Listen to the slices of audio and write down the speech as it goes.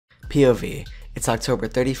POV. It's October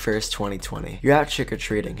 31st, 2020. You're out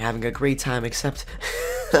trick-or-treating, having a great time, except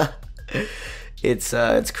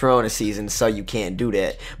it's Corona season, so you can't do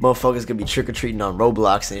that. Motherfuckers gonna be trick-or-treating on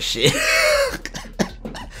Roblox and shit.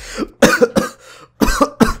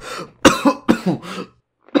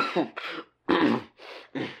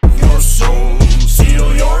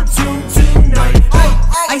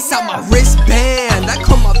 Ice out my wristband, I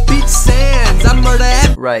call my bitch Sands, I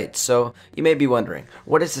murder. Right, so you may be wondering,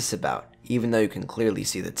 what is this about? Even though you can clearly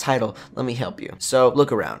see the title, let me help you. So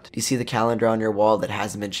look around. Do you see the calendar on your wall that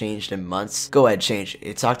hasn't been changed in months? Go ahead, change it.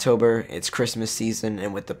 It's October, it's Christmas season,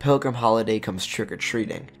 and with the pilgrim holiday comes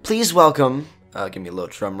trick-or-treating. Please welcome, give me a little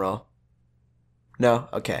drum roll. No?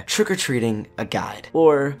 Okay. Trick-or-treating, a guide.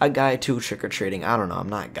 Or a guide to trick-or-treating. I don't know, I'm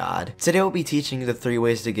not God. Today we'll be teaching you the 3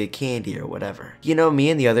 ways to get candy or whatever. You know,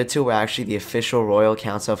 me and the other 2 were actually the official Royal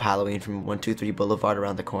Council of Halloween from 123 Boulevard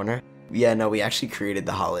around the corner. Yeah, no, we actually created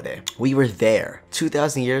the holiday. We were there.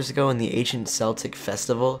 2,000 years ago in the ancient Celtic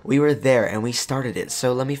festival, we were there and we started it,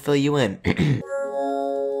 so let me fill you in.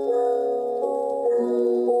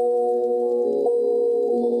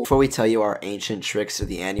 Before we tell you our ancient tricks of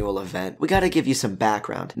the annual event, we gotta give you some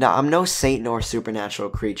background. Now, I'm no saint nor supernatural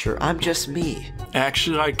creature, I'm just me.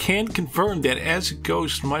 Actually, I can confirm that as a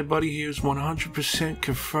ghost, my buddy here is 100%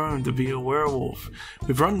 confirmed to be a werewolf.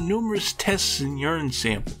 We've run numerous tests and urine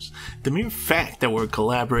samples. The mere fact that we're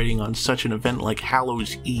collaborating on such an event like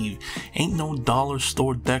Hallows Eve ain't no dollar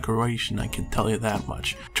store decoration, I can tell you that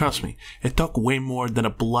much. Trust me, it took way more than a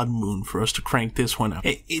blood moon for us to crank this one out.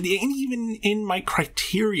 It ain't even in my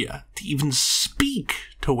criteria to even speak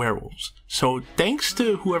to werewolves. So thanks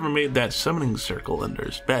to whoever made that summoning circle under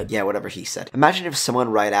his bed. Yeah, whatever he said. Imagine if someone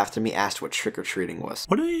right after me asked what trick-or-treating was.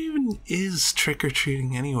 What even is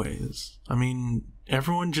trick-or-treating anyways? I mean,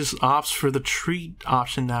 everyone just opts for the treat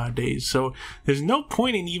option nowadays, so there's no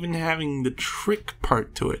point in even having the trick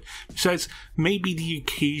part to it. Besides, maybe the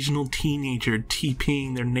occasional teenager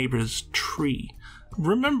TPing their neighbor's tree.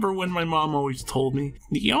 Remember when my mom always told me,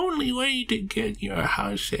 the only way to get your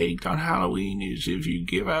house egged on Halloween is if you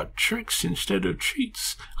give out tricks instead of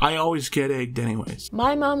treats? I always get egged anyways.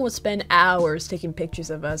 My mom would spend hours taking pictures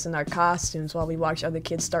of us in our costumes while we watch other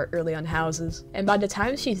kids start early on houses. And by the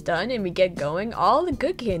time she's done and we get going, all the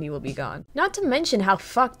good candy will be gone. Not to mention how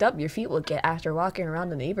fucked up your feet will get after walking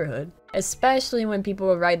around the neighborhood. Especially when people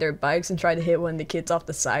will ride their bikes and try to hit one of the kids off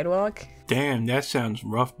the sidewalk. Damn, that sounds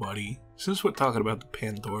rough, buddy. Since we're talking about the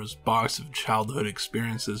Pandora's box of childhood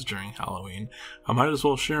experiences during Halloween, I might as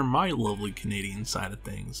well share my lovely Canadian side of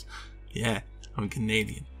things. Yeah, I'm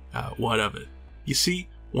Canadian. What of it? You see,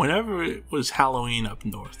 whenever it was Halloween up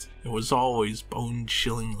north, it was always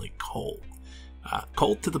bone-chillingly cold.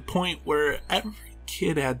 Cold to the point where every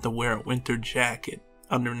kid had to wear a winter jacket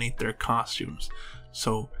underneath their costumes.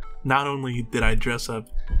 So not only did I dress up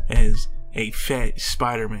as a fat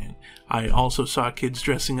Spider-Man, I also saw kids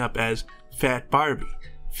dressing up as Fat Barbie,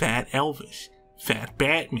 Fat Elvis, Fat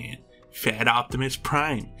Batman, Fat Optimus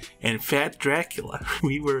Prime, and Fat Dracula.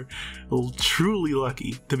 We were truly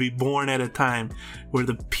lucky to be born at a time where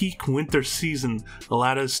the peak winter season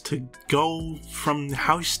allowed us to go from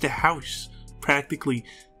house to house, practically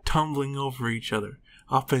tumbling over each other,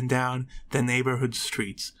 up and down the neighborhood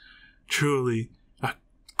streets. Truly a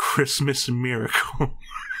Christmas miracle.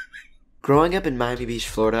 Growing up in Miami Beach,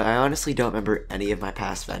 Florida, I honestly don't remember any of my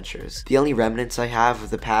past ventures. The only remnants I have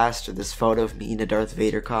of the past are this photo of me in a Darth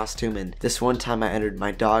Vader costume and this one time I entered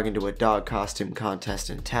my dog into a dog costume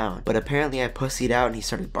contest in town. But apparently I pussied out and he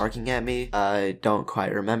started barking at me. I don't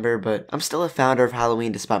quite remember, but I'm still a founder of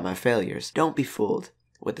Halloween despite my failures. Don't be fooled.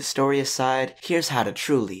 With the story aside, here's how to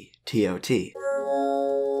truly TOT.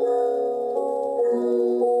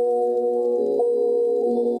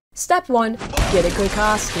 Step 1. Get a good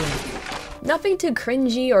costume. Nothing too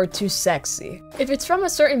cringy or too sexy. If it's from a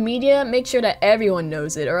certain media, make sure that everyone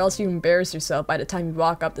knows it or else you embarrass yourself by the time you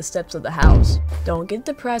walk up the steps of the house. Don't get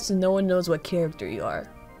depressed and no one knows what character you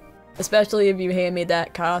are. Especially if you handmade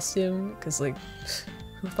that costume, cause like,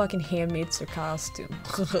 who fucking handmades their costume?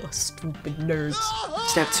 Stupid nerds.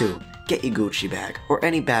 Step 2. Get your Gucci bag, or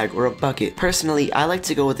any bag, or a bucket. Personally, I like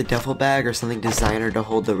to go with a duffel bag or something designer to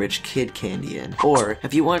hold the rich kid candy in. Or,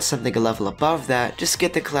 if you want something a level above that, just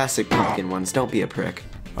get the classic pumpkin ones, don't be a prick.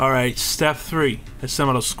 Alright, step 3.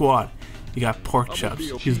 Assemble a squad. You got Pork Chops.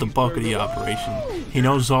 He's the bulk of the operation. He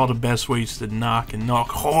knows all the best ways to knock and knock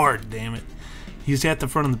hard, damn it. He's at the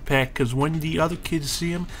front of the pack because when the other kids see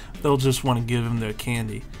him, they'll just want to give him their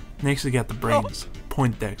candy. Next, we got the brains.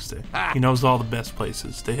 Poindexter. He knows all the best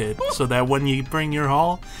places to hit, so that when you bring your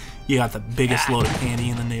haul, you got the biggest load of candy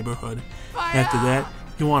in the neighborhood. After that,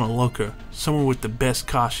 You want a looker, someone with the best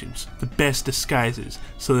costumes, the best disguises,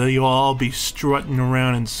 so that you'll all be strutting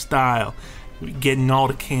around in style, getting all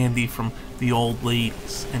the candy from the old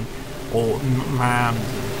ladies and old moms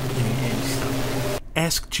and stuff.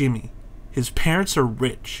 Ask Jimmy. His parents are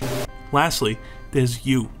rich. Lastly, there's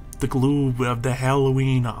you, the glue of the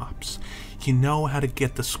Halloween ops. You know how to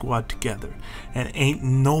get the squad together, and ain't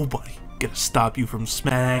nobody gonna stop you from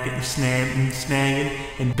snagging,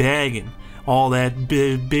 and bagging all that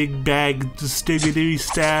big bag stiggity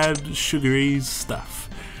stab sugary stuff.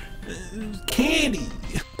 Candy!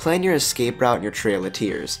 Plan your escape route and your trail of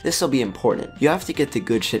tears. This'll be important. You have to get the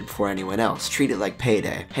good shit before anyone else. Treat it like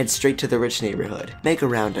payday. Head straight to the rich neighborhood. Make a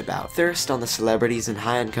roundabout. Thirst on the celebrities and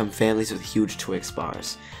high-income families with huge Twix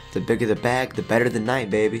bars. The bigger the bag, the better the night,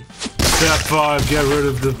 baby. Step 5, get rid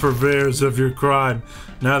of the purveyors of your crime.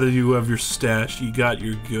 Now that you have your stash, you got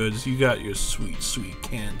your goods, you got your sweet, sweet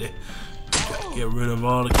candy. You gotta get rid of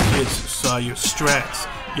all the kids who saw your strats.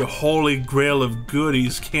 Your holy grail of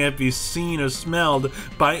goodies can't be seen or smelled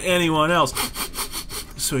by anyone else.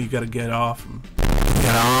 So you gotta get off them.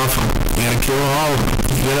 Get off them. You gotta kill all of them.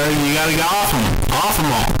 You gotta get off them. Off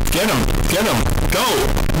them all. Get them. Get them. Go.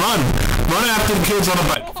 Run. Run after the kids on the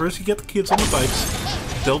bike. First you get the kids on the bikes.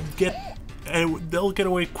 They'll get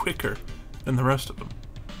away quicker than the rest of them.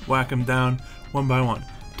 Whack them down one by one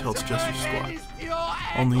until it's just your squad.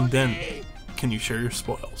 Only then can you share your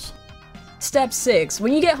spoils. Step 6.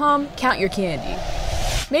 When you get home, count your candy.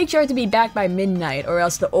 Make sure to be back by midnight or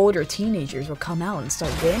else the older teenagers will come out and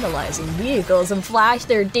start vandalizing vehicles and flash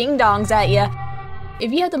their ding-dongs at you.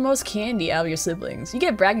 If you have the most candy out of your siblings, you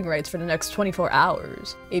get bragging rights for the next 24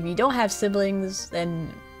 hours. If you don't have siblings,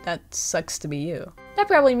 then that sucks to be you. That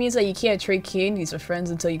probably means that you can't trade candies with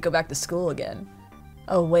friends until you go back to school again.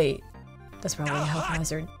 Oh wait, that's probably a health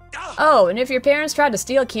hazard. Oh, and if your parents try to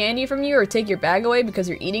steal candy from you or take your bag away because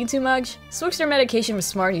you're eating too much, switch their medication with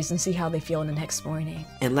Smarties and see how they feel the next morning.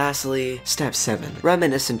 And lastly, step 7.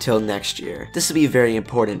 Reminisce until next year. This will be very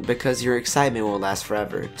important because your excitement won't last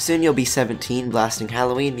forever. Soon you'll be 17, blasting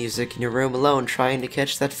Halloween music in your room alone, trying to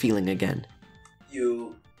catch that feeling again.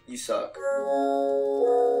 You suck.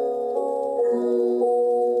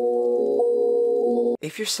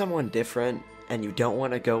 If you're someone different, and you don't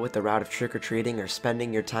want to go with the route of trick-or-treating or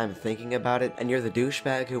spending your time thinking about it, and you're the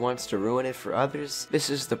douchebag who wants to ruin it for others, this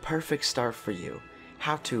is the perfect start for you.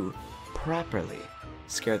 How to properly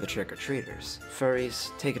scare the trick-or-treaters.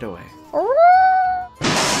 Furries, take it away.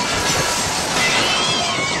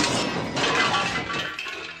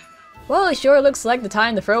 Well, it sure looks like the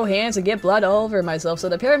time to throw hands and get blood all over myself so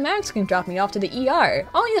the paramedics can drop me off to the ER,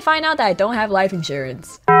 only to find out that I don't have life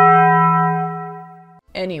insurance.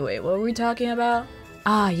 Anyway, what were we talking about?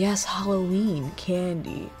 Ah, yes, Halloween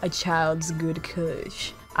candy. A child's good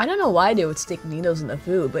kush. I don't know why they would stick needles in the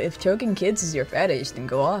food, but if choking kids is your fetish, then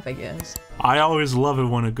go off, I guess. I always love it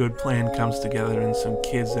when a good plan comes together and some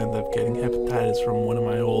kids end up getting hepatitis from one of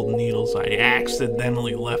my old needles I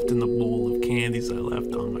accidentally left in the bowl of candies I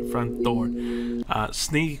left on my front door.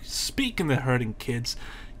 Speaking of hurting kids,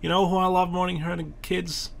 you know who I love more than hurting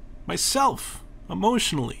kids? Myself,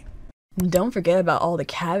 emotionally. Don't forget about all the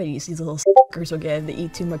cavities these little s***ers will get if they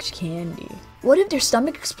eat too much candy. What if their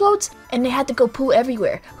stomach explodes and they had to go poo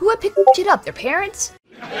everywhere? Who would pick shit up? Their parents?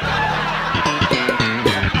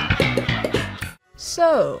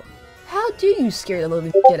 So, how do you scare the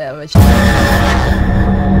little shit out of a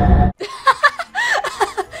child?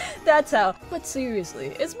 That's how. But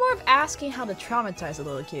seriously, it's more of asking how to traumatize a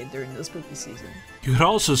little kid during the spooky season. You could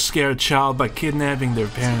also scare a child by kidnapping their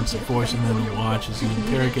parents and forcing them to watch as you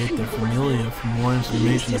interrogate their familia for more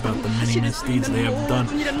information about the many misdeeds they have done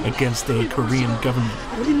against the Korean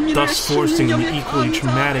government, thus forcing an equally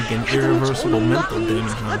traumatic and irreversible mental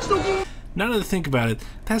damage on them. Now that I think about it,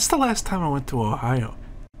 that's the last time I went to Ohio.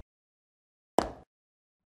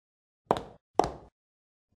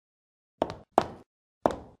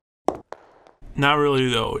 Not really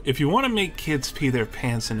though. If you want to make kids pee their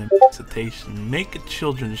pants in anticipation, make a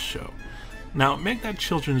children's show. Now, make that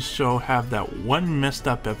children's show have that one messed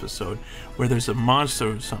up episode where there's a monster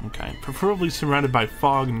of some kind, preferably surrounded by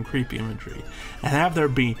fog and creepy imagery, and have there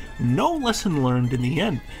be no lesson learned in the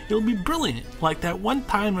end. It'll be brilliant, like that one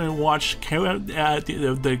time I watched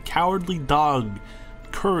the Cowardly Dog,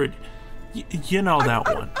 Courage, you know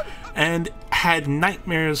that one, and had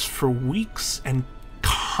nightmares for weeks and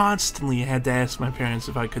constantly had to ask my parents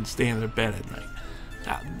if I could stay in their bed at night.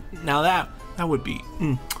 Now that would be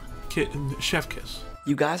chef kiss.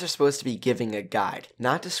 You guys are supposed to be giving a guide,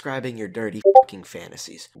 not describing your dirty fucking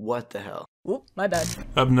fantasies. What the hell? Oop, my bad.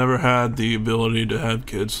 I've never had the ability to have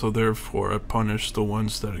kids, so therefore I punish the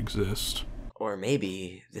ones that exist. Or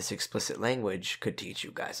maybe this explicit language could teach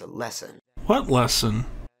you guys a lesson. What lesson?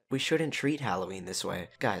 We shouldn't treat Halloween this way.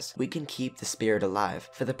 Guys, we can keep the spirit alive.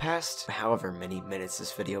 For the past however many minutes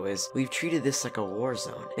this video is, we've treated this like a war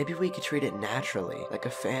zone. Maybe we could treat it naturally, like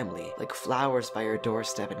a family, like flowers by your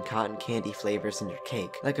doorstep and cotton candy flavors in your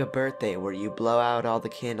cake, like a birthday where you blow out all the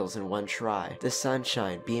candles in one try, the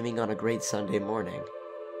sunshine beaming on a great Sunday morning.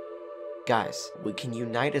 Guys, we can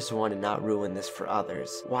unite as one and not ruin this for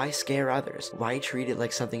others. Why scare others? Why treat it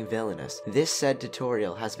like something villainous? This said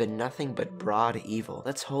tutorial has been nothing but broad evil.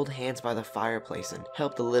 Let's hold hands by the fireplace and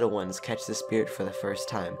help the little ones catch the spirit for the first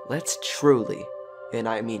time. Let's truly, and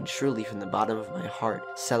I mean truly from the bottom of my heart,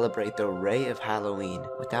 celebrate the ray of Halloween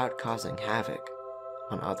without causing havoc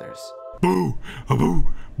on others. Boo! A boo!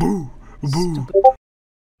 Boo! Boo!